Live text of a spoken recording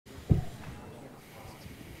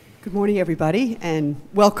Good morning, everybody, and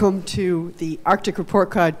welcome to the Arctic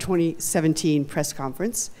Report Card 2017 press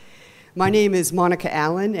conference. My name is Monica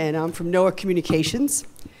Allen, and I'm from NOAA Communications,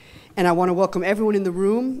 and I want to welcome everyone in the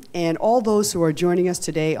room and all those who are joining us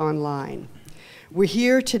today online. We're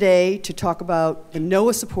here today to talk about the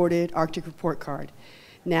NOAA-supported Arctic Report Card,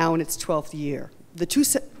 now in its 12th year. The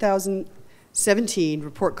 2017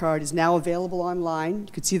 report card is now available online.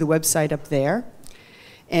 You can see the website up there.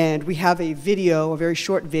 And we have a video, a very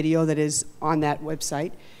short video that is on that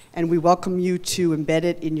website. And we welcome you to embed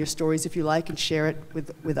it in your stories if you like and share it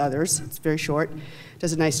with others. It's very short. It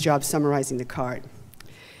does a nice job summarizing the card.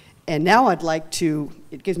 And now I'd like to,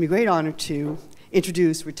 it gives me great honor to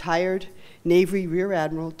introduce retired Navy Rear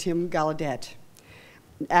Admiral Tim Gallaudet,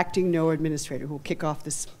 acting NOAA administrator, who will kick off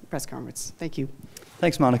this press conference. Thank you.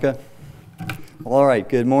 Thanks, Monica. Well, all right,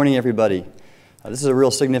 good morning, everybody. This is a real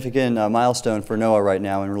significant milestone for NOAA right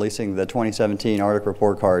now in releasing the 2017 Arctic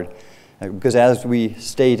Report Card. Because as we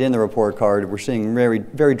state in the report card, we're seeing very,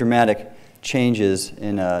 very dramatic changes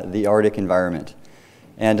in the Arctic environment.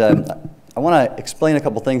 And I want to explain a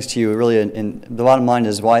couple things to you, really, and the bottom line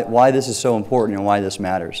is why this is so important and why this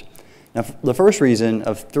matters. Now, the first reason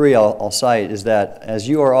of three I'll cite is that as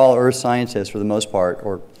you are all Earth scientists for the most part,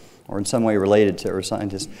 or in some way related to Earth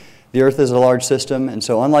scientists, the Earth is a large system, and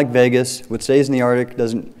so unlike Vegas, what stays in the Arctic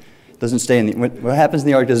doesn't stay in the, what happens in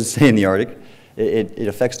the Arctic doesn't stay in the Arctic. It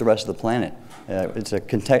affects the rest of the planet. It's a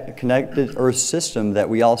connected Earth system that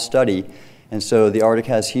we all study, and so the Arctic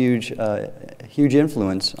has huge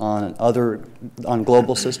influence on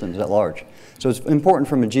global systems at large. So it's important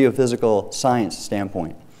from a geophysical science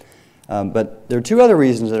standpoint. But there are two other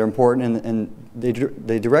reasons that are important, and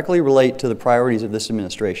they directly relate to the priorities of this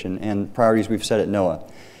administration and priorities we've set at NOAA.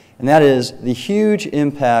 And that is the huge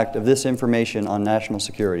impact of this information on national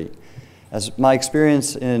security. As my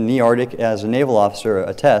experience in the Arctic as a naval officer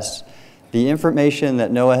attests, the information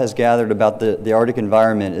that NOAA has gathered about the Arctic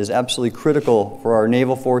environment is absolutely critical for our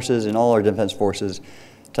naval forces and all our defense forces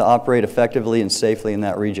to operate effectively and safely in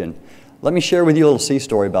that region. Let me share with you a little sea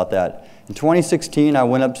story about that. In 2016, I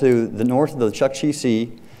went up to the north of the Chukchi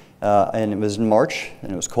Sea, and it was in March,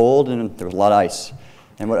 and it was cold, and there was a lot of ice.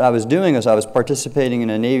 And what I was doing is I was participating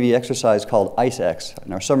in a Navy exercise called ICE-X,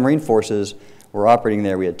 and our submarine forces were operating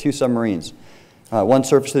there. We had two submarines. One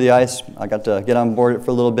surfaced to the ice. I got to get on board it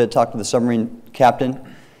for a little bit, talk to the submarine captain,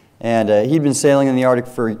 and he'd been sailing in the Arctic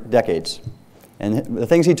for decades. And the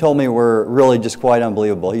things he told me were really just quite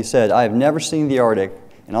unbelievable. He said, I have never seen the Arctic,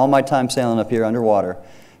 in all my time sailing up here underwater,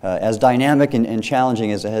 as dynamic and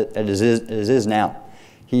challenging as it is now.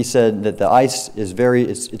 He said that the ice is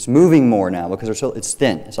it's moving more now because it's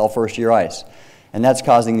thin. It's all first-year ice. And that's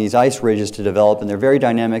causing these ice ridges to develop, and they're very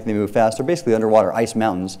dynamic. They move fast. They're basically underwater ice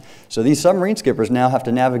mountains. So these submarine skippers now have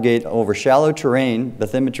to navigate over shallow terrain,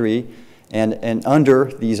 bathymetry, and under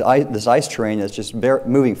this ice terrain that's just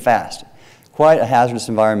moving fast. Quite a hazardous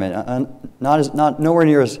environment. Nowhere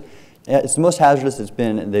near as, it's the most hazardous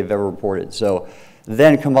they've ever reported. So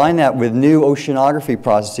then combine that with new oceanography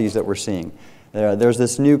processes that we're seeing. There's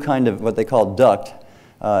this new kind of what they call duct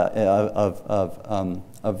of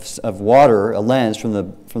water, a lens from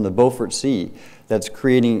the Beaufort Sea that's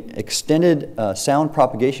creating extended sound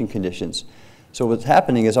propagation conditions. So what's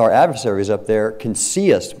happening is our adversaries up there can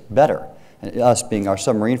see us better, us being our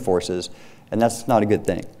submarine forces, and that's not a good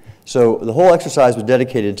thing. So the whole exercise was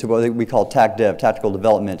dedicated to what we call TAC-DEV, tactical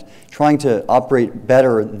development, trying to operate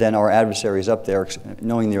better than our adversaries up there,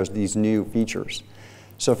 knowing there's these new features.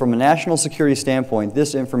 So from a national security standpoint,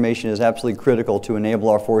 this information is absolutely critical to enable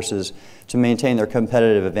our forces to maintain their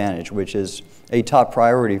competitive advantage, which is a top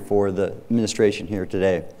priority for the administration here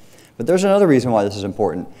today. But there's another reason why this is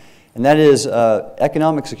important, and that is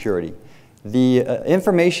economic security. The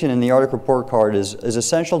information in the Arctic Report Card is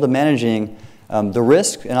essential to managing the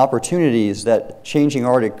risks and opportunities that changing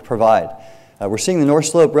Arctic provide. We're seeing the North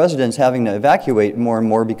Slope residents having to evacuate more and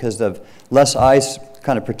more because of less ice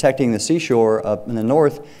kind of protecting the seashore up in the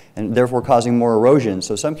north and therefore causing more erosion.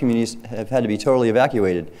 So some communities have had to be totally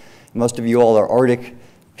evacuated. Most of you all are Arctic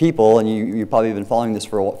people, and you've probably been following this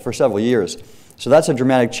for several years. So that's a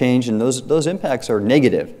dramatic change, and those impacts are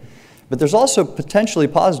negative. But there's also potentially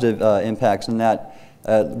positive impacts in that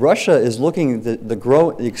Russia is looking at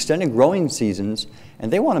the extended growing seasons,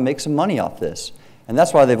 and they want to make some money off this. And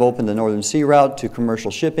that's why they've opened the Northern Sea Route to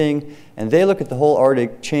commercial shipping, and they look at the whole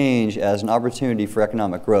Arctic change as an opportunity for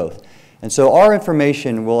economic growth. And so our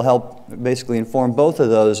information will help basically inform both of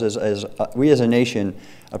those as we as a nation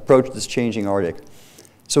approach this changing Arctic.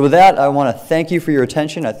 So with that, I want to thank you for your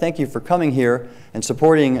attention. I thank you for coming here and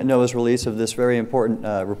supporting NOAA's release of this very important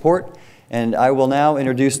report. And I will now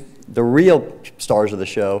introduce the real stars of the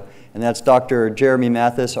show, and that's Dr. Jeremy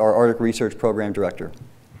Mathis, our Arctic Research Program Director.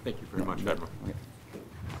 Thank you very much, Admiral.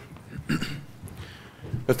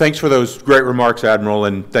 Well, thanks for those great remarks, Admiral,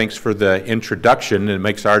 and thanks for the introduction. It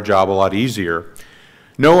makes our job a lot easier.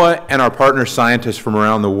 NOAA and our partner scientists from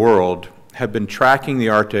around the world have been tracking the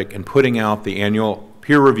Arctic and putting out the annual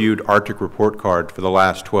peer-reviewed Arctic report card for the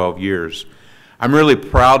last 12 years. I'm really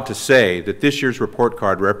proud to say that this year's report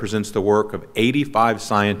card represents the work of 85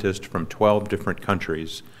 scientists from 12 different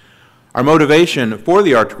countries. Our motivation for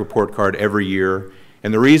the Arctic report card every year,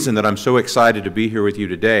 and the reason that I'm so excited to be here with you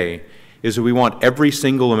today, is that we want every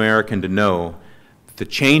single American to know that the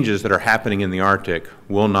changes that are happening in the Arctic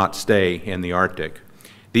will not stay in the Arctic.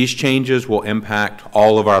 These changes will impact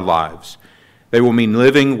all of our lives. They will mean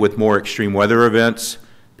living with more extreme weather events,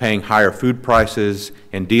 paying higher food prices,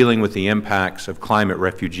 and dealing with the impacts of climate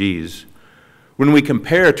refugees. When we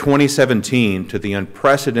compare 2017 to the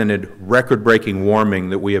unprecedented record-breaking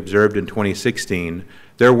warming that we observed in 2016,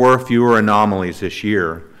 there were fewer anomalies this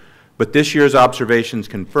year. But this year's observations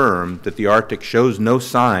confirm that the Arctic shows no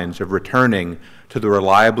signs of returning to the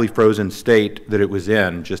reliably frozen state that it was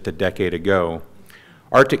in just a decade ago.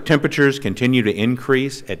 Arctic temperatures continue to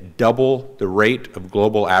increase at double the rate of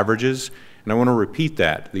global averages, and I want to repeat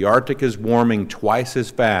that. The Arctic is warming twice as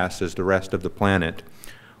fast as the rest of the planet.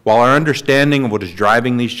 While our understanding of what is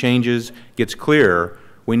driving these changes gets clearer,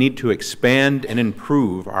 we need to expand and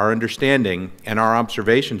improve our understanding and our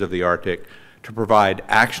observations of the Arctic to provide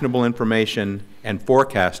actionable information and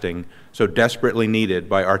forecasting so desperately needed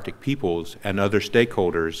by Arctic peoples and other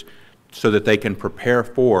stakeholders so that they can prepare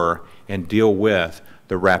for and deal with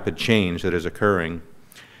the rapid change that is occurring.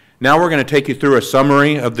 Now we're going to take you through a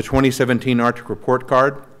summary of the 2017 Arctic Report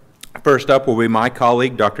Card. First up will be my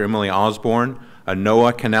colleague, Dr. Emily Osborne, a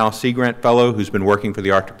NOAA Canal Sea Grant Fellow who's been working for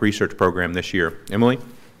the Arctic Research Program this year. Emily?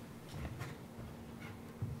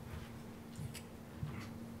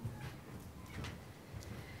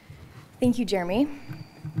 Thank you, Jeremy.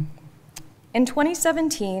 In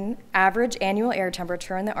 2017, average annual air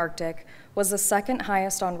temperature in the Arctic was the second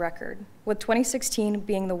highest on record, with 2016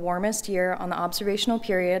 being the warmest year on the observational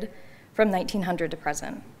period from 1900 to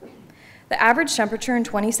present. The average temperature in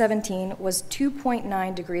 2017 was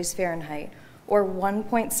 2.9 degrees Fahrenheit, or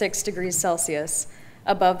 1.6 degrees Celsius,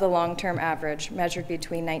 above the long-term average measured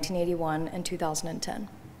between 1981 and 2010.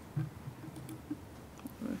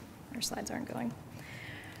 Our slides aren't going.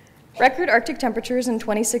 Record Arctic temperatures in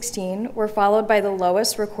 2016 were followed by the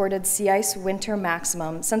lowest recorded sea ice winter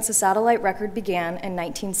maximum since the satellite record began in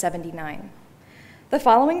 1979. The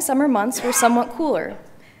following summer months were somewhat cooler,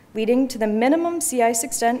 leading to the minimum sea ice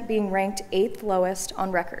extent being ranked 8th lowest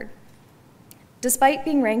on record. Despite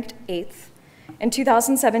being ranked 8th, in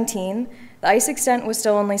 2017, the ice extent was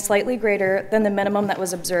still only slightly greater than the minimum that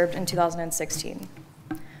was observed in 2016.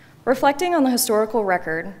 Reflecting on the historical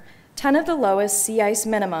record, 10 of the lowest sea ice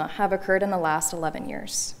minima have occurred in the last 11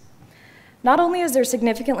 years. Not only is there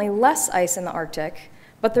significantly less ice in the Arctic,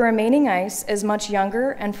 but the remaining ice is much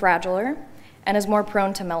younger and fragiler and is more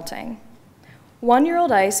prone to melting.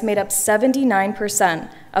 One-year-old ice made up 79%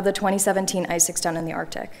 of the 2017 ice extent in the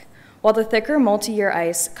Arctic, while the thicker multi-year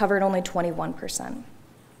ice covered only 21%.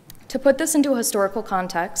 To put this into a historical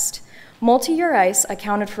context, multi-year ice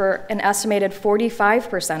accounted for an estimated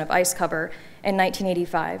 45% of ice cover in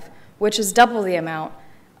 1985, which is double the amount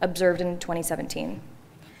observed in 2017.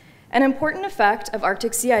 An important effect of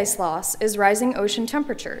Arctic sea ice loss is rising ocean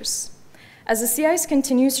temperatures. As the sea ice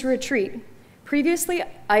continues to retreat, previously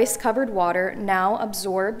ice-covered water now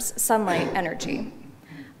absorbs sunlight energy.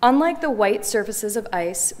 Unlike the white surfaces of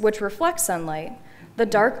ice, which reflect sunlight, the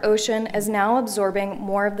dark ocean is now absorbing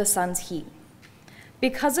more of the sun's heat.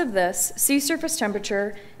 Because of this, sea surface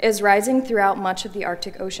temperature is rising throughout much of the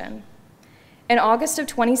Arctic Ocean. In August of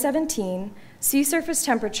 2017, sea surface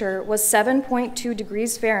temperature was 7.2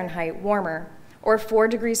 degrees Fahrenheit warmer, or 4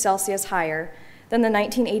 degrees Celsius higher, than the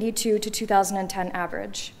 1982 to 2010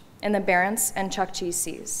 average in the Barents and Chukchi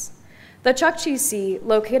Seas. The Chukchi Sea,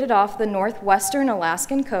 located off the northwestern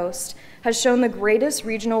Alaskan coast, has shown the greatest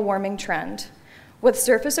regional warming trend, with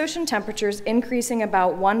surface ocean temperatures increasing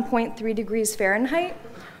about 1.3 degrees Fahrenheit,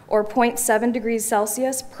 or 0.7 degrees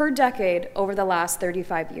Celsius per decade over the last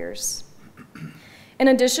 35 years. In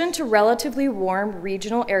addition to relatively warm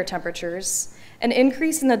regional air temperatures, an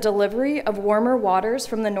increase in the delivery of warmer waters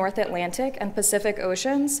from the North Atlantic and Pacific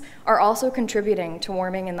Oceans are also contributing to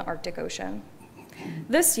warming in the Arctic Ocean.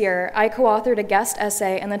 This year, I co-authored a guest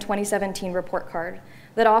essay in the 2017 report card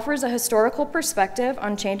that offers a historical perspective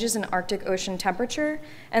on changes in Arctic Ocean temperature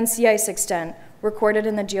and sea ice extent recorded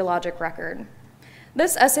in the geologic record.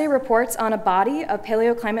 This essay reports on a body of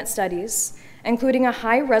paleoclimate studies, including a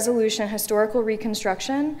high-resolution historical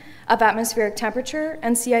reconstruction of atmospheric temperature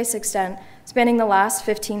and sea ice extent spanning the last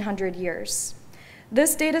 1,500 years.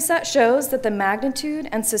 This dataset shows that the magnitude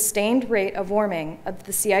and sustained rate of warming of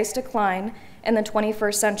the sea ice decline in the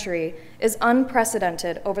 21st century is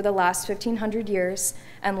unprecedented over the last 1,500 years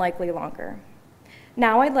and likely longer.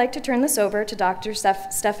 Now I'd like to turn this over to Dr.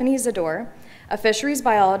 Stephanie Zador, a fisheries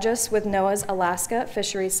biologist with NOAA's Alaska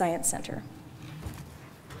Fisheries Science Center.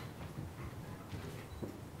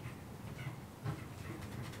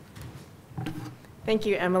 Thank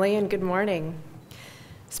you, Emily, and good morning.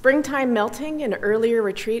 Springtime melting and earlier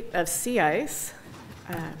retreat of sea ice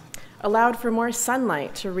allowed for more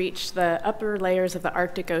sunlight to reach the upper layers of the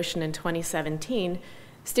Arctic Ocean in 2017,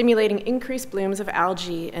 stimulating increased blooms of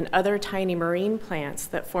algae and other tiny marine plants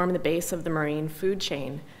that form the base of the marine food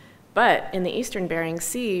chain. But in the Eastern Bering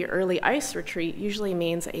Sea, early ice retreat usually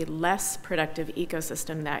means a less productive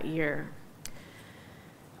ecosystem that year.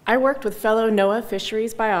 I worked with fellow NOAA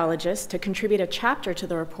fisheries biologists to contribute a chapter to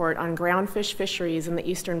the report on groundfish fisheries in the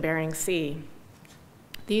Eastern Bering Sea.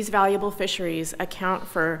 These valuable fisheries account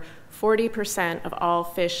for 40% of all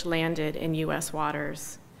fish landed in US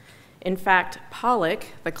waters. In fact, pollock,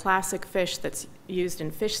 the classic fish that's used in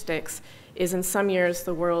fish sticks, is in some years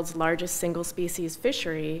the world's largest single species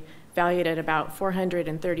fishery, valued at about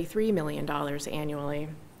 $433 million annually.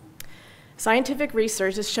 Scientific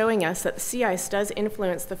research is showing us that the sea ice does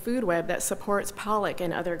influence the food web that supports pollock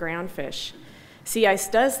and other groundfish. Sea ice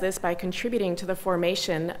does this by contributing to the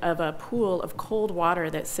formation of a pool of cold water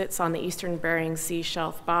that sits on the Eastern Bering Sea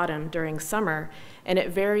shelf bottom during summer, and it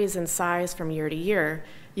varies in size from year to year.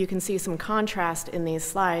 You can see some contrast in these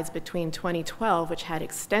slides between 2012, which had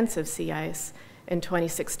extensive sea ice, and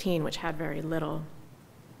 2016, which had very little.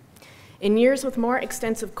 In years with more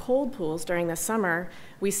extensive cold pools during the summer,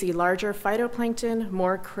 we see larger phytoplankton,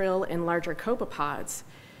 more krill, and larger copepods.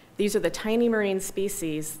 These are the tiny marine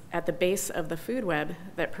species at the base of the food web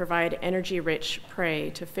that provide energy-rich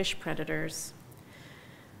prey to fish predators.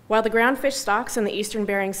 While the groundfish stocks in the Eastern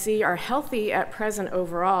Bering Sea are healthy at present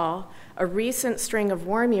overall, a recent string of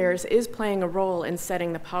warm years is playing a role in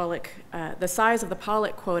setting the size of the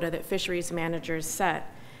pollock quota that fisheries managers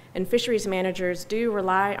set. And fisheries managers do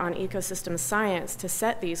rely on ecosystem science to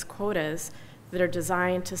set these quotas that are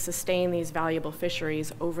designed to sustain these valuable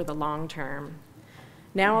fisheries over the long term.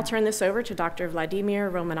 Now I'll turn this over to Dr.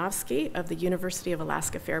 Vladimir Romanovsky of the University of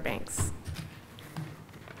Alaska Fairbanks.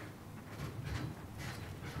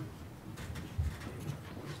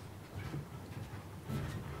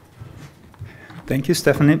 Thank you,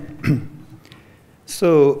 Stephanie.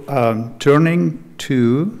 So turning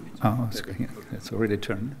to, it's already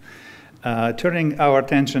turned. Turning our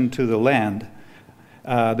attention to the land,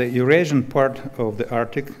 the Eurasian part of the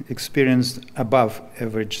Arctic experienced above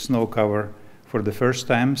average snow cover for the first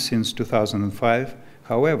time since 2005.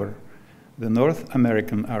 However, the North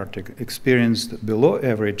American Arctic experienced below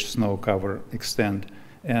average snow cover extent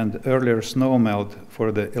and earlier snow melt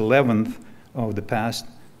for the 11th of the past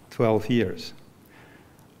 12 years.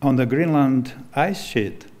 On the Greenland ice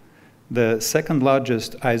sheet, the second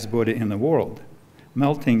largest ice body in the world,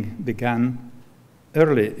 melting began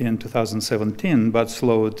early in 2017 but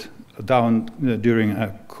slowed down during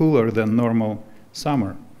a cooler than normal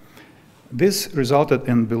summer. This resulted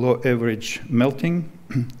in below average melting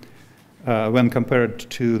when compared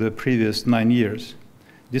to the previous 9 years.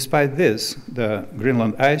 Despite this, the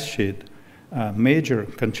Greenland ice sheet, a major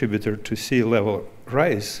contributor to sea level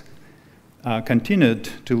rise, continued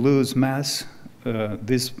to lose mass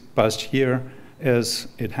this past year as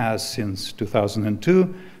it has since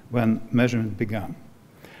 2002 when measurement began.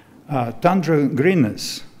 Tundra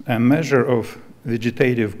greenness, a measure of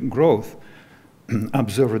vegetative growth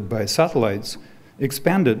observed by satellites,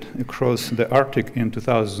 expanded across the Arctic in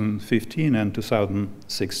 2015 and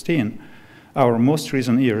 2016, our most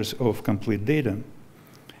recent years of complete data.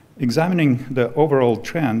 Examining the overall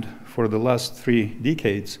trend for the last 3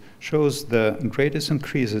 decades shows the greatest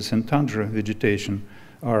increases in tundra vegetation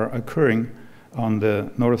are occurring on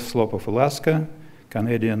the north slope of Alaska,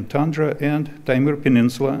 Canadian tundra, and Taimyr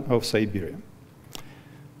Peninsula of Siberia.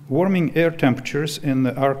 Warming air temperatures in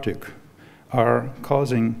the Arctic are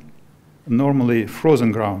causing normally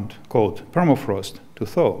frozen ground called permafrost to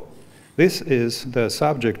thaw. This is the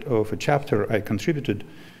subject of a chapter I contributed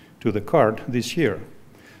to the card this year.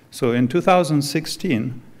 So in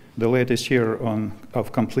 2016, the latest year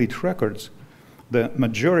of complete records, the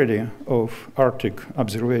majority of Arctic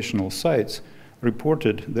observational sites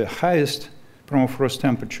reported the highest permafrost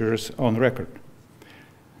temperatures on record.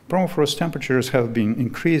 permafrost temperatures have been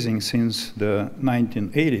increasing since the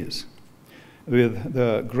 1980s, with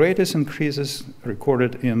the greatest increases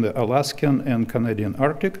recorded in the Alaskan and Canadian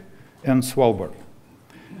Arctic and Svalbard.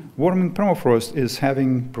 Warming permafrost is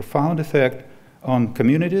having profound effect on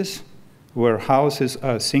communities where houses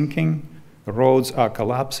are sinking, roads are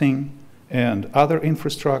collapsing, and other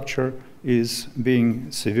infrastructure is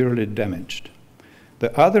being severely damaged.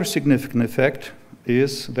 The other significant effect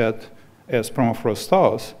is that as permafrost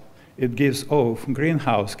thaws, it gives off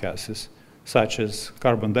greenhouse gases such as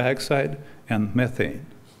carbon dioxide and methane.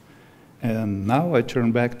 And now I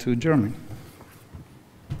turn back to Jeremy.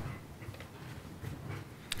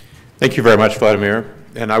 Thank you very much, Vladimir.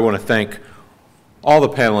 And I want to thank all the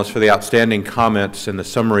panelists for the outstanding comments and the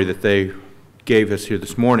summary that they gave us here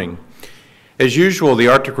this morning. As usual, the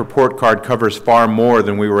Arctic Report Card covers far more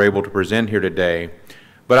than we were able to present here today,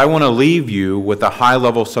 but I want to leave you with a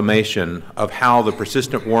high-level summation of how the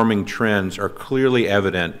persistent warming trends are clearly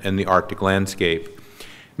evident in the Arctic landscape.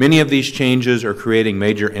 Many of these changes are creating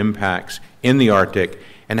major impacts in the Arctic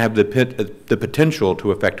and have the potential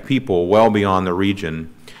to affect people well beyond the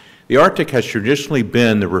region. The Arctic has traditionally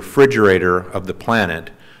been the refrigerator of the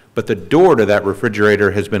planet, but the door to that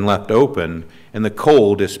refrigerator has been left open, and the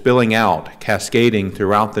cold is spilling out, cascading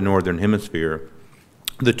throughout the northern hemisphere.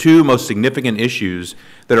 The two most significant issues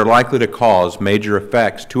that are likely to cause major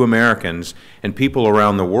effects to Americans and people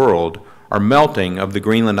around the world are melting of the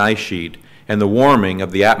Greenland ice sheet and the warming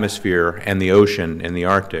of the atmosphere and the ocean in the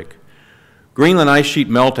Arctic. Greenland ice sheet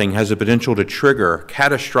melting has the potential to trigger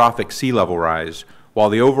catastrophic sea level rise, while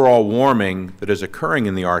the overall warming that is occurring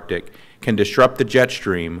in the Arctic can disrupt the jet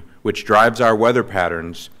stream, which drives our weather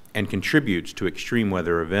patterns and contributes to extreme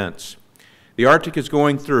weather events. The Arctic is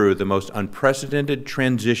going through the most unprecedented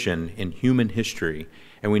transition in human history,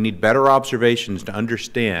 and we need better observations to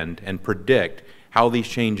understand and predict how these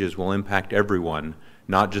changes will impact everyone,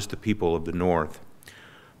 not just the people of the North.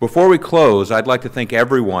 Before we close, I'd like to thank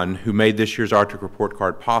everyone who made this year's Arctic Report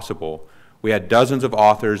Card possible. We had dozens of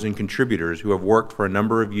authors and contributors who have worked for a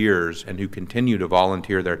number of years and who continue to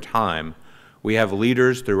volunteer their time. We have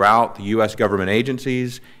leaders throughout the U.S. government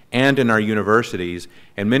agencies and in our universities,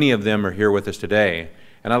 and many of them are here with us today.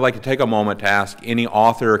 And I'd like to take a moment to ask any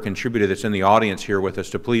author or contributor that's in the audience here with us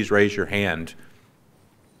to please raise your hand.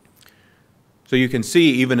 So you can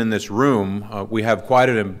see, even in this room, we have quite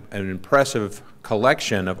an impressive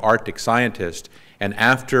collection of Arctic scientists. And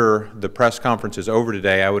after the press conference is over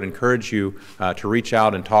today, I would encourage you to reach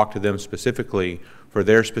out and talk to them specifically for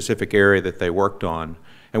their specific area that they worked on.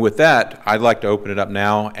 And with that, I'd like to open it up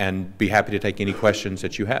now and be happy to take any questions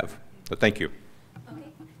that you have. So thank you. Okay,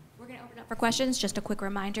 we're going to open up for questions. Just a quick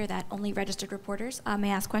reminder that only registered reporters may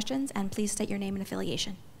ask questions, and please state your name and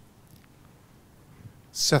affiliation.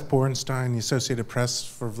 Seth Borenstein, the Associated Press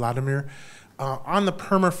for Vladimir. On the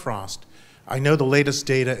permafrost, I know the latest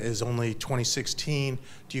data is only 2016.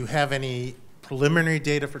 Do you have any preliminary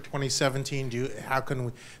data for 2017? How can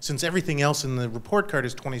we, since everything else in the report card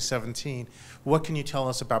is 2017, what can you tell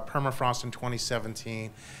us about permafrost in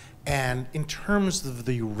 2017? And in terms of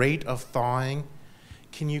the rate of thawing,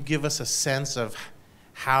 can you give us a sense of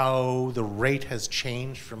how the rate has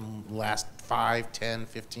changed from the last 5, 10,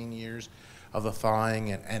 15 years of the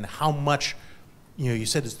thawing, and how much, you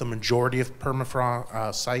said it's the majority of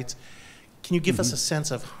permafrost sites. Can you give us a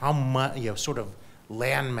sense of how much, sort of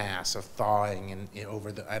landmass of thawing and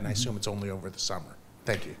I assume it's only over the summer?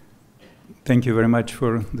 Thank you. Thank you very much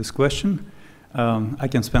for this question. I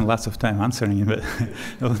can spend lots of time answering it, but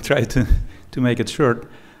I'll try to make it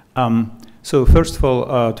short. So first of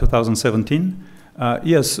all, 2017.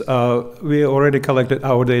 Yes, we already collected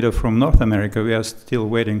our data from North America. We are still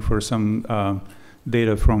waiting for some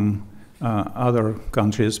data from other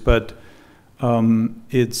countries, but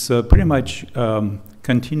it's pretty much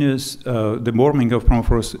continuous. The warming of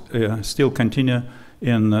permafrost still continue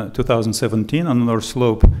in 2017 on the North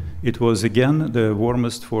Slope. It was again the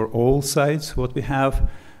warmest for all sites what we have,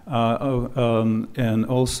 and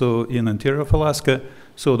also in interior of Alaska.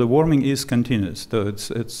 So the warming is continuous.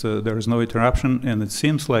 So there is no interruption, and it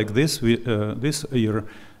seems like this year,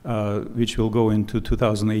 which will go into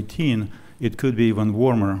 2018, it could be even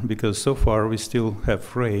warmer, because so far we still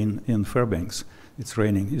have rain in Fairbanks. It's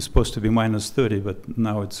raining. It's supposed to be -30, but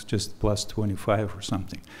now it's just +25 or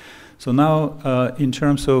something. So now, in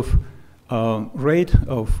terms of rate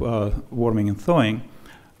of warming and thawing,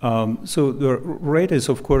 so the rate is,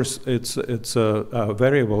 of course, it's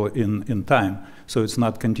variable in time. So it's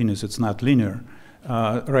not continuous, it's not linear.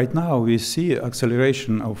 Right now we see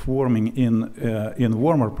acceleration of warming in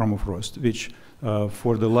warmer permafrost, which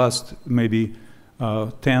for the last maybe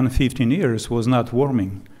 10, 15 years was not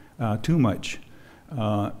warming too much.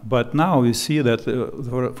 But now we see that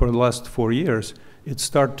for the last 4 years, it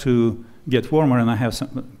started to get warmer, and I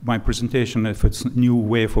have my presentation if it's new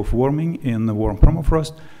wave of warming in the warm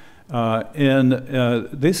permafrost.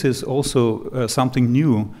 This is also something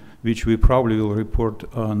new, which we probably will report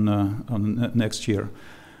on next year.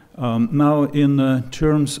 Now, in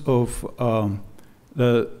terms of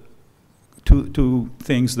the two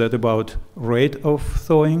things that about rate of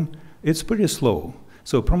thawing, it's pretty slow.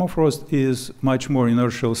 So permafrost is much more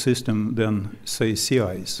inertial system than, say, sea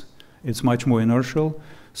ice. It's much more inertial,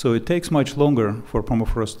 so it takes much longer for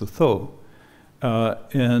permafrost to thaw.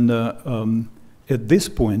 At this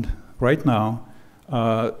point, right now,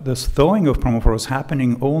 the thawing of permafrost is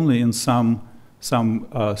happening only in some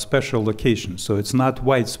special locations, so it's not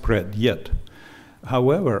widespread yet.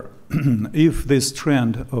 However, if this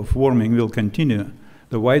trend of warming will continue,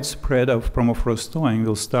 the widespread of permafrost thawing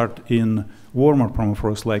will start in warmer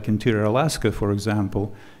permafrost, like interior Alaska, for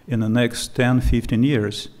example, in the next 10, 15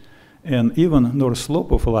 years. And even north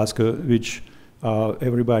slope of Alaska, which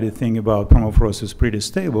everybody think about permafrost is pretty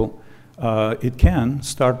stable, it can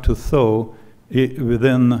start to thaw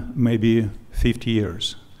within maybe 50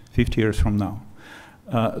 years from now.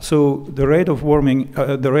 So the rate of warming,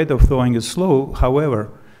 the rate of thawing is slow. However,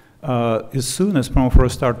 as soon as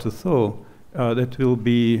permafrost start to thaw, that will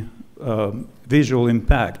be visual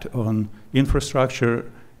impact on infrastructure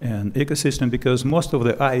and ecosystem, because most of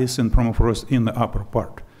the ice in permafrost in the upper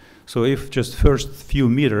part. So if just first few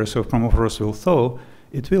meters of permafrost will thaw,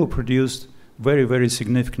 it will produce very, very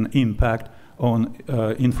significant impact on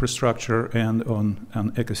infrastructure and on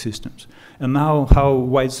ecosystems. And now how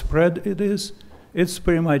widespread it is, it's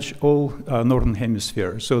pretty much all northern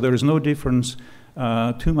hemisphere. So there is no difference,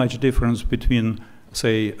 too much difference between,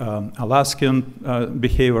 say, Alaskan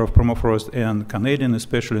behavior of permafrost and Canadian,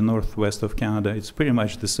 especially northwest of Canada. It's pretty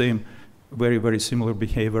much the same, very, very similar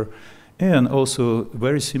behavior. And also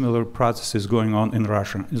very similar processes going on in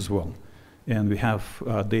Russia as well. And we have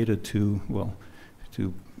data to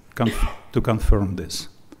confirm this.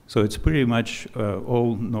 So it's pretty much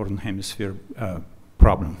all northern hemisphere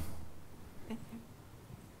problem.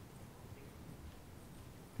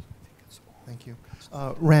 Thank you.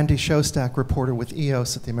 Randy Shostak, reporter with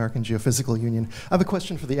EOS at the American Geophysical Union. I have a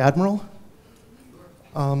question for the Admiral.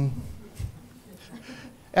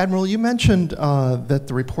 Admiral, you mentioned that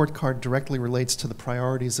the report card directly relates to the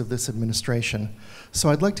priorities of this administration. So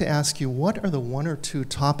I'd like to ask you, what are the 1 or 2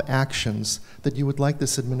 top actions that you would like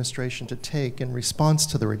this administration to take in response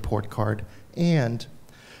to the report card? And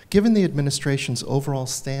given the administration's overall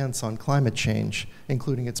stance on climate change,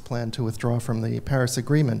 including its plan to withdraw from the Paris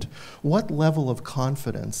Agreement, what level of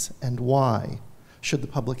confidence and why should the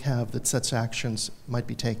public have that such actions might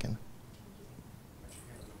be taken?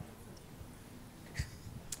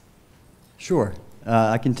 Sure.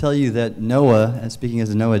 I can tell you that NOAA, speaking as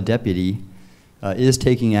a NOAA deputy, is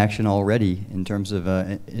taking action already in terms of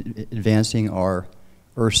advancing our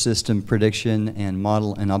Earth system prediction and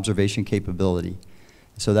model and observation capability.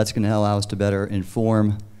 So that's going to allow us to better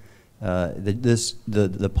inform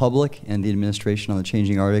the public and the administration on the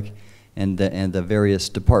changing Arctic and the various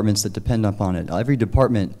departments that depend upon it. Every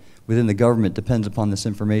department within the government depends upon this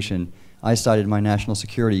information. I cited my national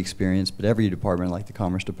security experience, but every department, like the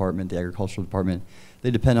Commerce Department, the Agricultural Department,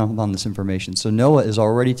 they depend upon this information. So NOAA is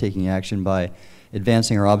already taking action by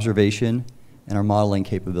advancing our observation and our modeling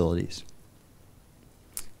capabilities.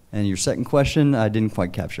 And your second question, I didn't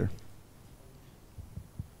quite capture.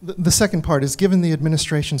 The second part is, given the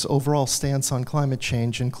administration's overall stance on climate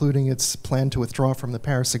change, including its plan to withdraw from the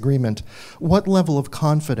Paris Agreement, what level of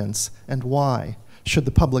confidence and why should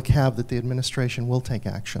the public have that the administration will take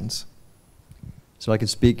actions? So I can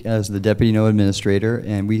speak as the Deputy NOAA Administrator,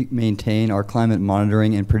 and we maintain our climate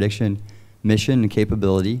monitoring and prediction mission and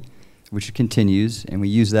capability, which continues, and we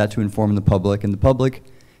use that to inform the public. And the public,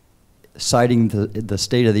 citing the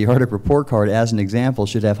State of the Arctic report card as an example,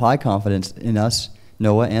 should have high confidence in us,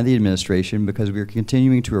 NOAA, and the administration, because we are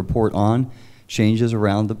continuing to report on changes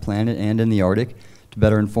around the planet and in the Arctic to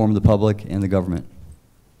better inform the public and the government.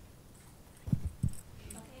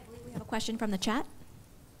 Okay, I believe we have a question from the chat.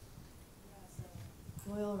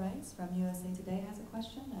 Doyle Rice from USA Today has a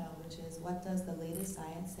question, which is, what does the latest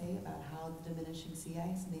science say about how the diminishing sea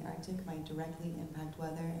ice in the Arctic might directly impact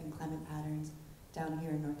weather and climate patterns down here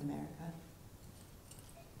in North America?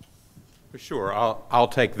 Sure, I'll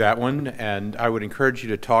take that one, and I would encourage you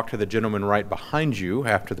to talk to the gentleman right behind you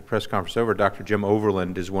after the press conference is over. Dr. Jim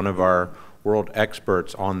Overland is one of our world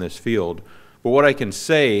experts on this field. But what I can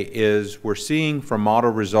say is we're seeing from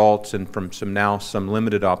model results and from some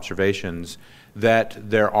limited observations that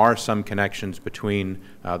there are some connections between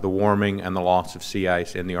the warming and the loss of sea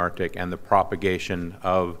ice in the Arctic and the propagation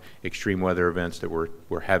of extreme weather events that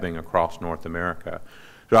we're having across North America.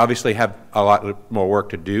 So obviously have a lot more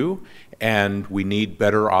work to do, and we need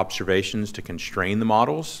better observations to constrain the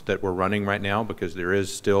models that we're running right now, because there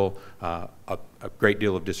is still a great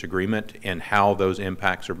deal of disagreement in how those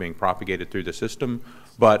impacts are being propagated through the system.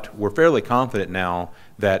 But we're fairly confident now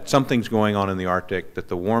that something's going on in the Arctic, that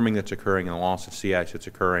the warming that's occurring and the loss of sea ice that's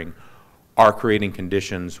occurring are creating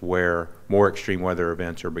conditions where more extreme weather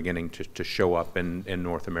events are beginning to show up in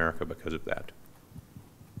North America because of that.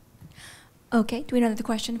 Okay, do we have another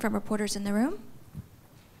question from reporters in the room?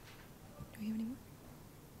 Do we have any more?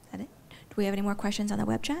 Is that it? Do we have any more questions on the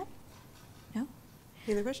web chat? No?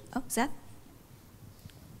 Any other questions? Oh, Seth?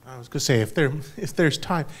 I was going to say, if there's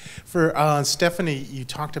time. For Stephanie, you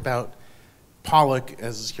talked about pollock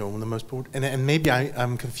as one of the most important, and maybe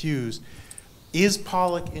I'm confused. Is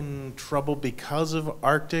pollock in trouble because of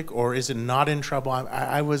Arctic, or is it not in trouble?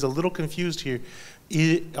 I was a little confused here.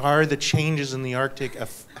 Are the changes in the Arctic,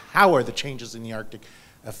 how are the changes in the Arctic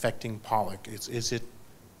affecting pollock?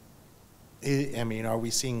 I mean, are we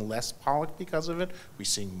seeing less pollock because of it? Are we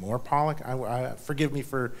seeing more pollock? Forgive me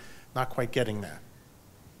for not quite getting that.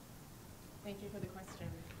 Thank you for the question.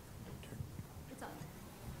 It's on.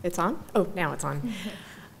 It's on? Oh, now it's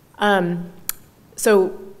on.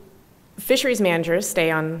 So fisheries managers stay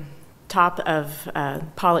on top of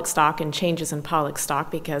pollock stock and changes in pollock stock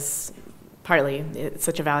because partly it's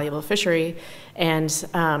such a valuable fishery, and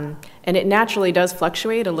it naturally does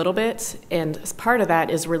fluctuate a little bit, and part of that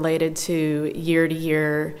is related to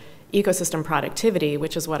year-to-year ecosystem productivity,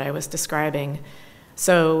 which is what I was describing.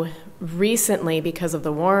 So recently, because of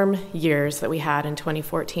the warm years that we had in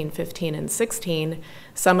 2014, 15, and 16,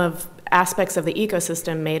 some of aspects of the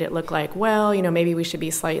ecosystem made it look like, well, maybe we should be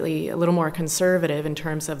a little more conservative in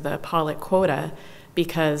terms of the pollock quota,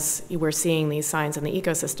 because we're seeing these signs in the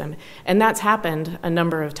ecosystem. And that's happened a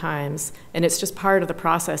number of times, and it's just part of the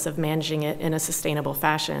process of managing it in a sustainable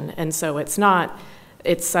fashion. And so it's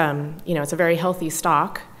a very healthy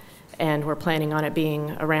stock, and we're planning on it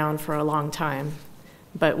being around for a long time.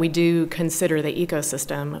 But we do consider the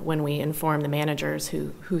ecosystem when we inform the managers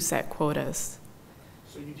who set quotas.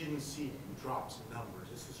 So you didn't see drops in numbers,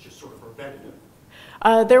 this is just sort of preventative?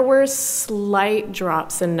 There were slight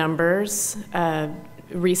drops in numbers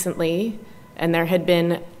recently, and there had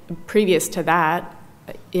been, previous to that,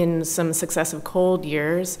 in some successive cold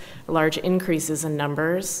years, large increases in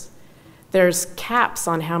numbers. There's caps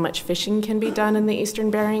on how much fishing can be done in the Eastern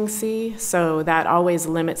Bering Sea, so that always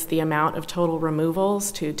limits the amount of total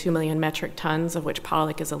removals to 2 million metric tons, of which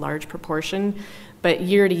pollock is a large proportion. But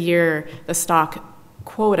year to year, the stock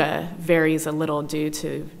quota varies a little due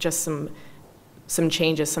to just some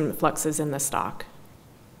changes, some fluxes in the stock.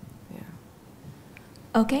 Yeah.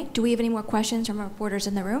 Okay, do we have any more questions from reporters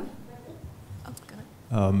in the room? Oh, go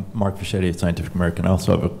ahead. Mark Fischetti at Scientific American. I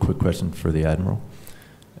also have a quick question for the Admiral.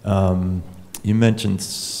 You mentioned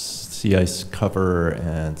sea ice cover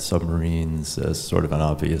and submarines as sort of an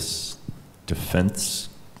obvious defense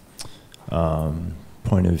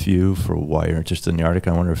point of view for why you're interested in the Arctic.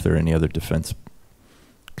 I wonder if there are any other defense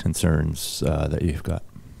concerns that you've got.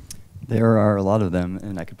 There are a lot of them,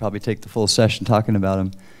 and I could probably take the full session talking about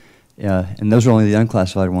them. And those are only the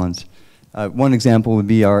unclassified ones. One example would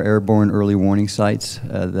be our airborne early warning sites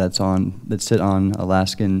that sit on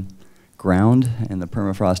Alaskan ground, and the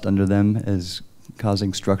permafrost under them is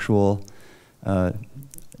causing structural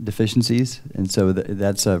deficiencies. And so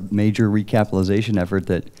that's a major recapitalization effort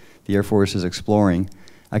that the Air Force is exploring.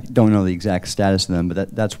 I don't know the exact status of them,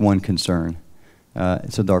 but that's one concern.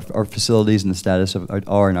 So our facilities and the status of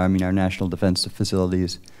our national defense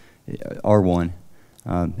facilities are one.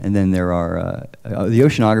 And then there are, the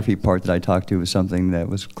oceanography part that I talked to was something that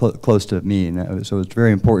was close to me, and so it's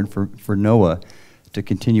very important for NOAA to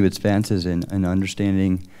continue its advances in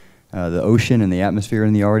understanding the ocean and the atmosphere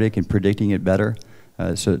in the Arctic and predicting it better,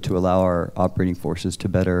 so to allow our operating forces to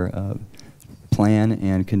better plan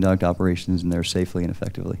and conduct operations in there safely and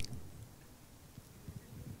effectively.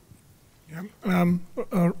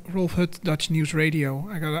 Rolf Hutt, Dutch News Radio.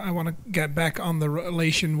 I want to get back on the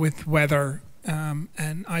relation with weather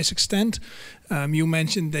and ice extent. You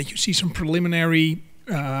mentioned that you see some preliminary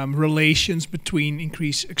relations between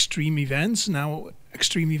increased extreme events. Now,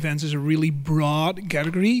 extreme events is a really broad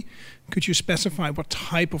category. Could you specify what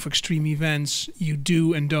type of extreme events you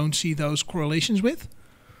do and don't see those correlations with?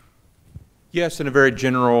 Yes, in a very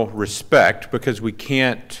general respect, because we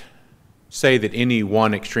can't say that any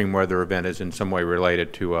one extreme weather event is in some way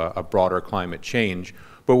related to a broader climate change.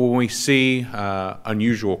 But when we see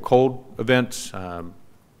unusual cold events,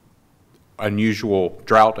 unusual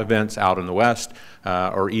drought events out in the west,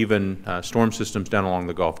 or even storm systems down along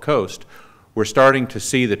the Gulf Coast, we're starting to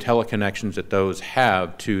see the teleconnections that those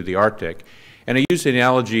have to the Arctic. And I use the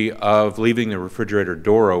analogy of leaving the refrigerator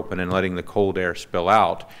door open and letting the cold air spill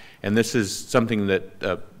out. And this is something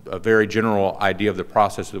that a very general idea of the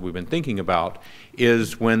process that we've been thinking about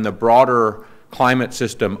is when the broader climate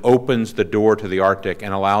system opens the door to the Arctic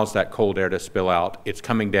and allows that cold air to spill out, it's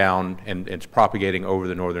coming down and it's propagating over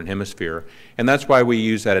the northern hemisphere. And that's why we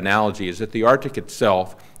use that analogy, is that the Arctic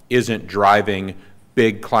itself isn't driving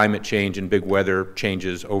big climate change and big weather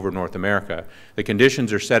changes over North America. The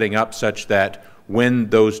conditions are setting up such that when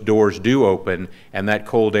those doors do open and that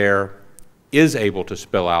cold air is able to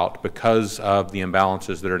spill out because of the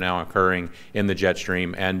imbalances that are now occurring in the jet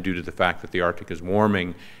stream and due to the fact that the Arctic is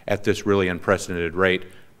warming at this really unprecedented rate,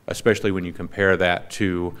 especially when you compare that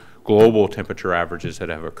to global temperature averages that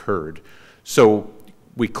have occurred. So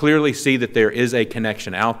we clearly see that there is a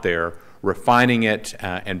connection out there. Refining it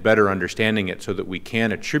and better understanding it so that we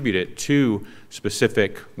can attribute it to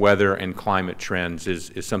specific weather and climate trends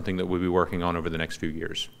is something that we'll be working on over the next few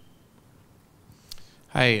years.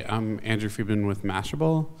 Hi, I'm Andrew Friedman with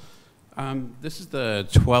Mashable. This is the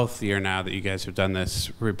 12th year now that you guys have done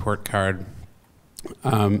this report card.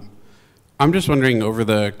 I'm just wondering, over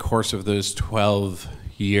the course of those 12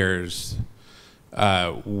 years,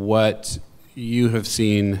 what you have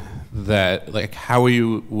seen that, like, how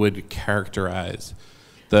you would characterize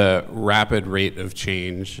the rapid rate of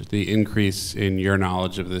change, the increase in your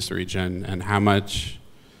knowledge of this region, and how much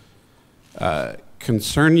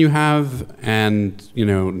concern you have and, you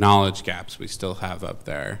know, knowledge gaps we still have up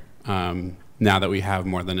there now that we have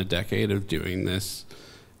more than a decade of doing this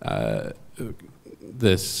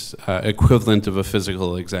equivalent of a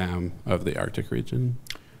physical exam of the Arctic region?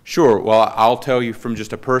 Sure. Well, I'll tell you from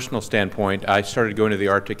just a personal standpoint, I started going to the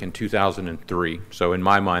Arctic in 2003. So in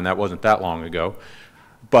my mind, that wasn't that long ago.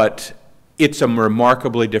 But it's a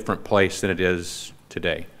remarkably different place than it is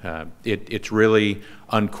today. It's really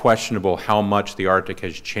unquestionable how much the Arctic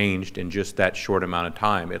has changed in just that short amount of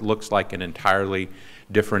time. It looks like an entirely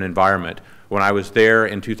different environment. When I was there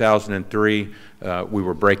in 2003, we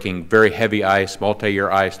were breaking very heavy ice,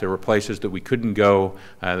 multi-year ice. There were places that we couldn't go,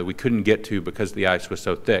 that we couldn't get to because the ice was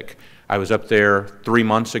so thick. I was up there 3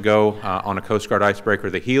 months ago on a Coast Guard icebreaker,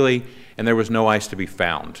 the Healy, and there was no ice to be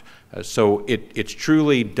found. So it's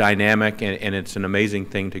truly dynamic, and it's an amazing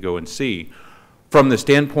thing to go and see. From the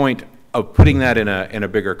standpoint of putting that in a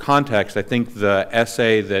bigger context, I think the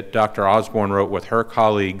essay that Dr. Osborne wrote with her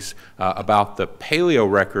colleagues about the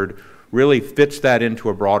paleo record really fits that into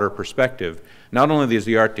a broader perspective. Not only is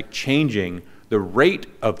the Arctic changing, the rate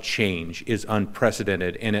of change is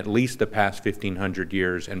unprecedented in at least the past 1,500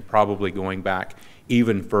 years and probably going back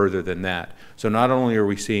even further than that. So not only are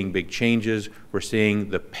we seeing big changes, we're seeing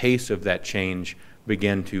the pace of that change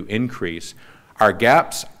begin to increase. Our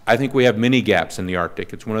gaps, I think we have many gaps in the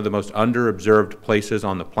Arctic. It's one of the most underobserved places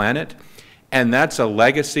on the planet, and that's a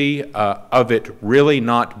legacy of it really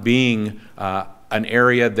not being an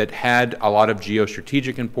area that had a lot of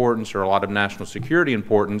geostrategic importance or a lot of national security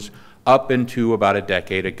importance up into about a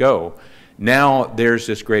decade ago. Now there's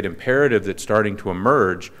this great imperative that's starting to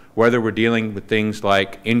emerge, whether we're dealing with things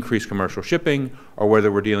like increased commercial shipping, or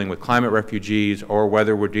whether we're dealing with climate refugees, or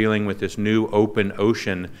whether we're dealing with this new open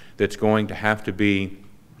ocean that's going to have to be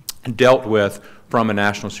dealt with from a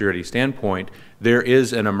national security standpoint. There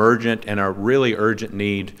is an emergent and a really urgent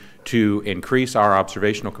need to increase our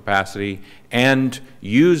observational capacity and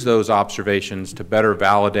use those observations to better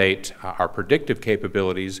validate our predictive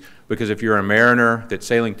capabilities, because if you're a mariner that's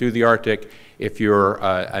sailing through the Arctic, if you're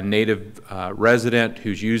a native resident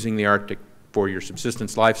who's using the Arctic for your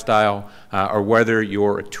subsistence lifestyle, or whether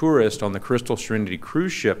you're a tourist on the Crystal Serenity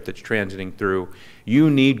cruise ship that's transiting through,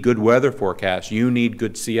 you need good weather forecasts, you need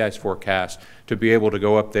good sea ice forecasts to be able to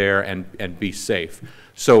go up there and be safe.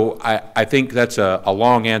 So I think that's a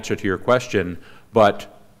long answer to your question,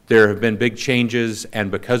 but there have been big changes,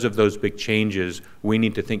 and because of those big changes, we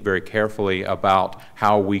need to think very carefully about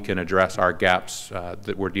how we can address our gaps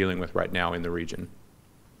that we're dealing with right now in the region.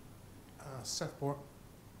 Seth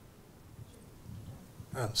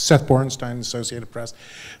Borenstein, Associated Press.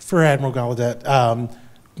 For Admiral Gallaudet,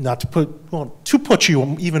 not to put, well, to put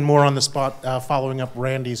you even more on the spot, following up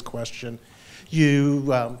Randy's question,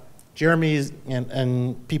 you, Jeremy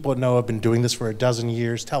and people at NOAA have been doing this for a dozen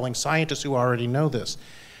years, telling scientists who already know this.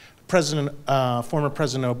 Former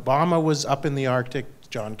President Obama was up in the Arctic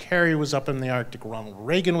John Kerry was up in the Arctic, Ronald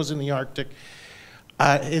Reagan was in the Arctic.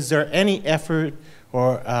 Is there any effort,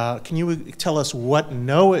 or can you tell us what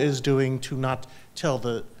NOAA is doing to not tell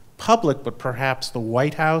the public, but perhaps the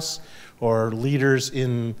White House or leaders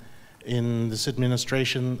in this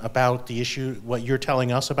administration about the issue, what you're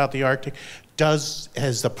telling us about the Arctic? Has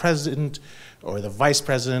the president or the vice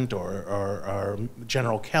president or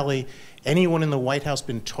General Kelly, anyone in the White House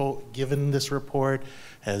been given this report?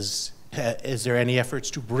 Is there any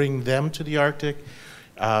efforts to bring them to the Arctic?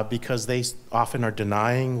 Because they often are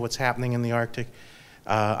denying what's happening in the Arctic.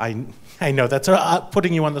 I know that's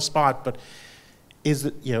putting you on the spot, but is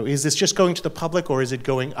this just going to the public, or is it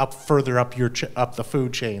going up further up up the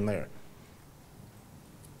food chain there?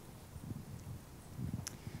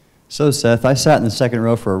 So, Seth, I sat in the second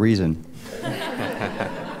row for a reason.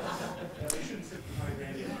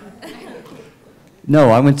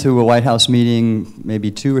 No, I went to a White House meeting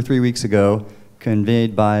maybe 2 or 3 weeks ago,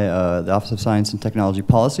 convened by the Office of Science and Technology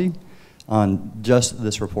Policy on just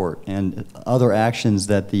this report and other actions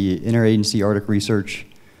that the Interagency Arctic Research,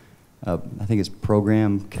 I think it's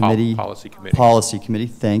Program Committee. Policy Committee,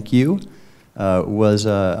 thank you, was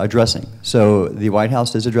addressing. So the White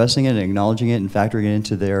House is addressing it and acknowledging it and factoring it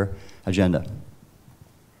into their agenda.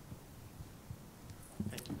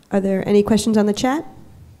 Are there any questions on the chat?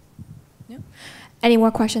 No. Any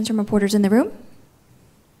more questions from reporters in the room?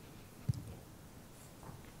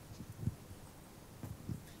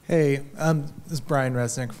 Hey, this is Brian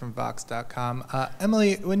Resnick from Vox.com.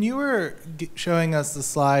 Emily, when you were showing us the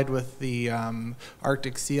slide with the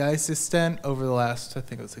Arctic sea ice extent over the last, I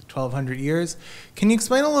think it was like 1,200 years, can you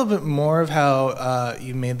explain a little bit more of how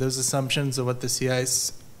you made those assumptions of what the sea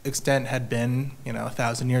ice extent had been,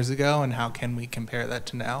 1,000 years ago, and how can we compare that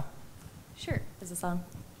to now? Sure. Is this on?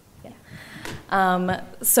 Yeah.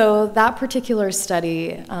 So that particular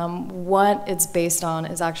study, what it's based on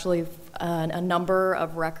is actually a number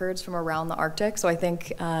of records from around the Arctic. So I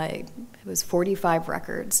think it was 45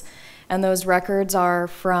 records. And those records are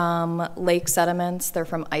from lake sediments, they're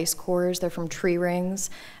from ice cores, they're from tree rings.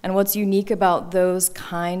 And what's unique about those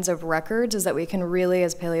kinds of records is that we can really,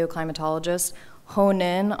 as paleoclimatologists, hone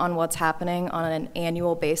in on what's happening on an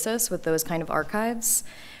annual basis with those kind of archives.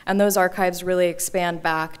 And those archives really expand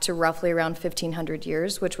back to roughly around 1,500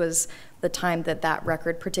 years, which was the time that that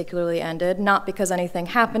record particularly ended, not because anything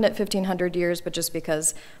happened at 1,500 years, but just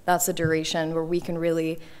because that's the duration where we can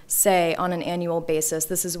really say on an annual basis,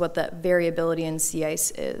 this is what the variability in sea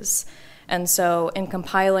ice is. And so in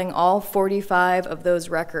compiling all 45 of those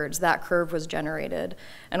records, that curve was generated.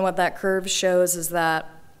 And what that curve shows is that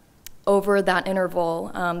over that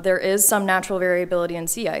interval, there is some natural variability in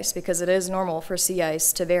sea ice because it is normal for sea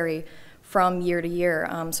ice to vary from year to year.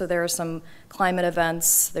 So there are some climate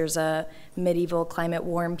events. There's a medieval climate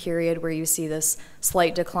warm period where you see this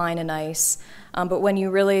slight decline in ice. But when you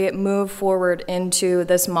really move forward into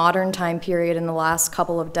this modern time period in the last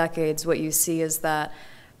couple of decades, what you see is that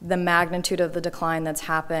the magnitude of the decline that's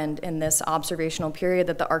happened in this observational period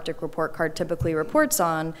that the Arctic Report Card typically reports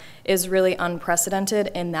on is really unprecedented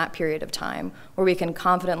in that period of time, where we can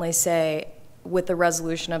confidently say with the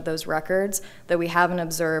resolution of those records that we haven't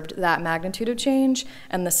observed that magnitude of change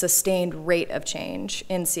and the sustained rate of change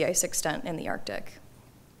in sea ice extent in the Arctic.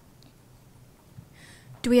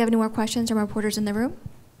 Do we have any more questions from reporters in the room?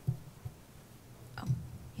 Oh,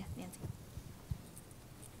 yeah, Nancy.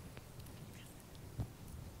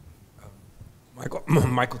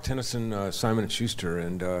 Michael Tennyson, Simon & Schuster,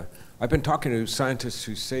 and I've been talking to scientists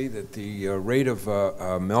who say that the rate of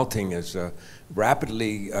melting has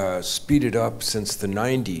rapidly speeded up since the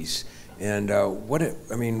 90s. And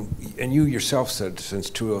and you yourself said since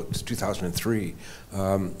 2003.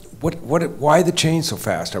 Why the change so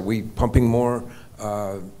fast? Are we pumping more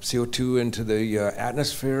CO2 into the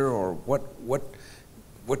atmosphere, or what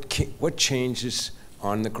changes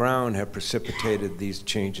on the ground have precipitated these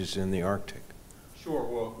changes in the Arctic? Sure.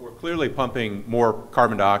 Well, we're clearly pumping more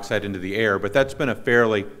carbon dioxide into the air, but that's been a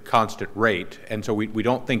fairly constant rate, and so we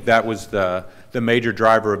don't think that was the major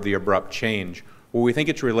driver of the abrupt change. What we think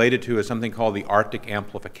it's related to is something called the Arctic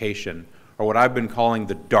amplification, or what I've been calling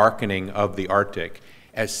the darkening of the Arctic.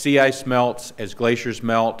 As sea ice melts, as glaciers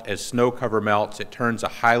melt, as snow cover melts, it turns a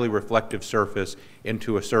highly reflective surface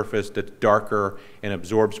into a surface that's darker and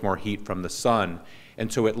absorbs more heat from the sun.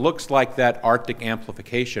 And so it looks like that Arctic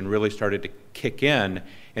amplification really started to kick in,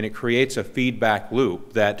 and it creates a feedback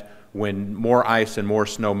loop that when more ice and more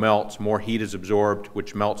snow melts, more heat is absorbed,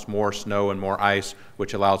 which melts more snow and more ice,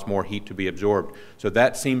 which allows more heat to be absorbed. So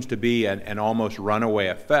that seems to be an almost runaway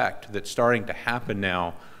effect that's starting to happen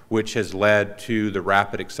now, which has led to the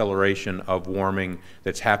rapid acceleration of warming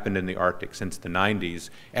that's happened in the Arctic since the 90s.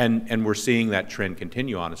 And we're seeing that trend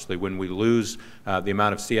continue, honestly. When we lose the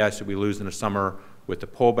amount of sea ice that we lose in the summer with the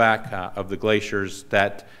pullback of the glaciers,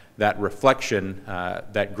 that reflection,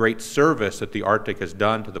 that great service that the Arctic has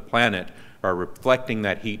done to the planet, by reflecting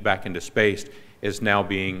that heat back into space, is now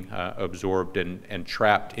being absorbed and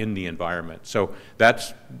trapped in the environment. So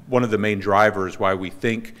that's one of the main drivers why we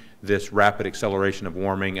think this rapid acceleration of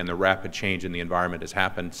warming and the rapid change in the environment has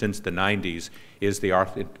happened since the 90s, is the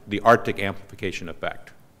Arctic amplification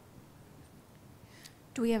effect.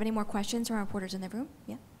 Do we have any more questions from our reporters in the room?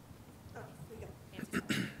 Yeah.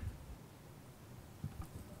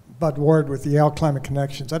 Bud Ward with the Yale Climate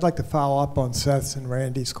Connections. I'd like to follow up on Seth's and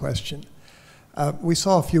Randy's question. We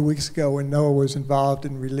saw a few weeks ago when NOAA was involved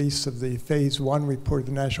in release of the Phase 1 report of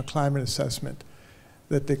the National Climate Assessment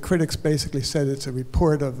that the critics basically said it's a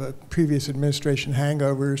report of a previous administration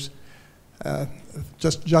hangovers,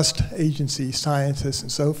 just agency scientists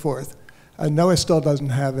and so forth. NOAA still doesn't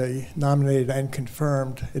have a nominated and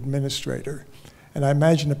confirmed administrator. And I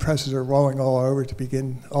imagine the presses are rolling all over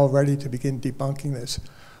already to begin debunking this.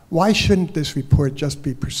 Why shouldn't this report just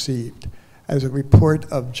be perceived as a report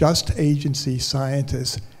of just agency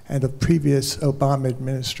scientists and of previous Obama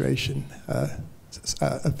administration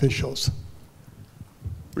officials?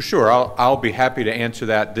 For sure, I'll be happy to answer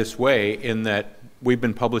that this way, in that we've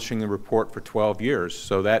been publishing the report for 12 years,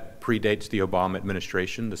 so that predates the Obama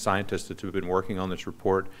administration. The scientists that have been working on this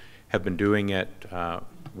report have been doing it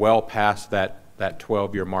well past that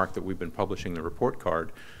 12-year mark that we've been publishing the report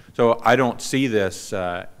card. So I don't see this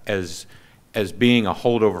as being a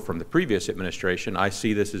holdover from the previous administration. I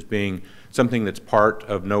see this as being something that's part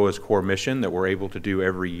of NOAA's core mission that we're able to do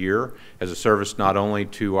every year as a service not only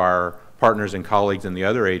to our partners and colleagues in the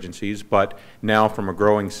other agencies, but now from a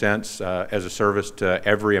growing sense as a service to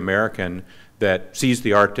every American that sees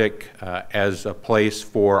the Arctic as a place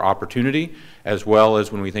for opportunity, as well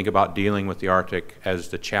as when we think about dealing with the Arctic as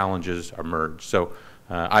the challenges emerge. So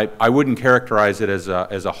I wouldn't characterize it as a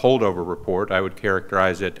holdover report. I would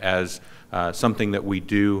characterize it as something that we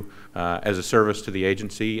do as a service to the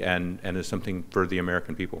agency and as something for the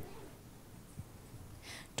American people.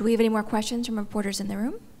 Do we have any more questions from reporters in the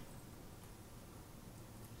room?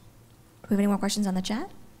 Do we have any more questions on the chat?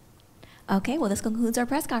 Okay, well, this concludes our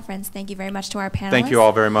press conference. Thank you very much to our panelists. Thank you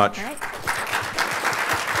all very much. All right.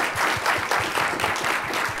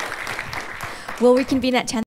 We'll reconvene at 10.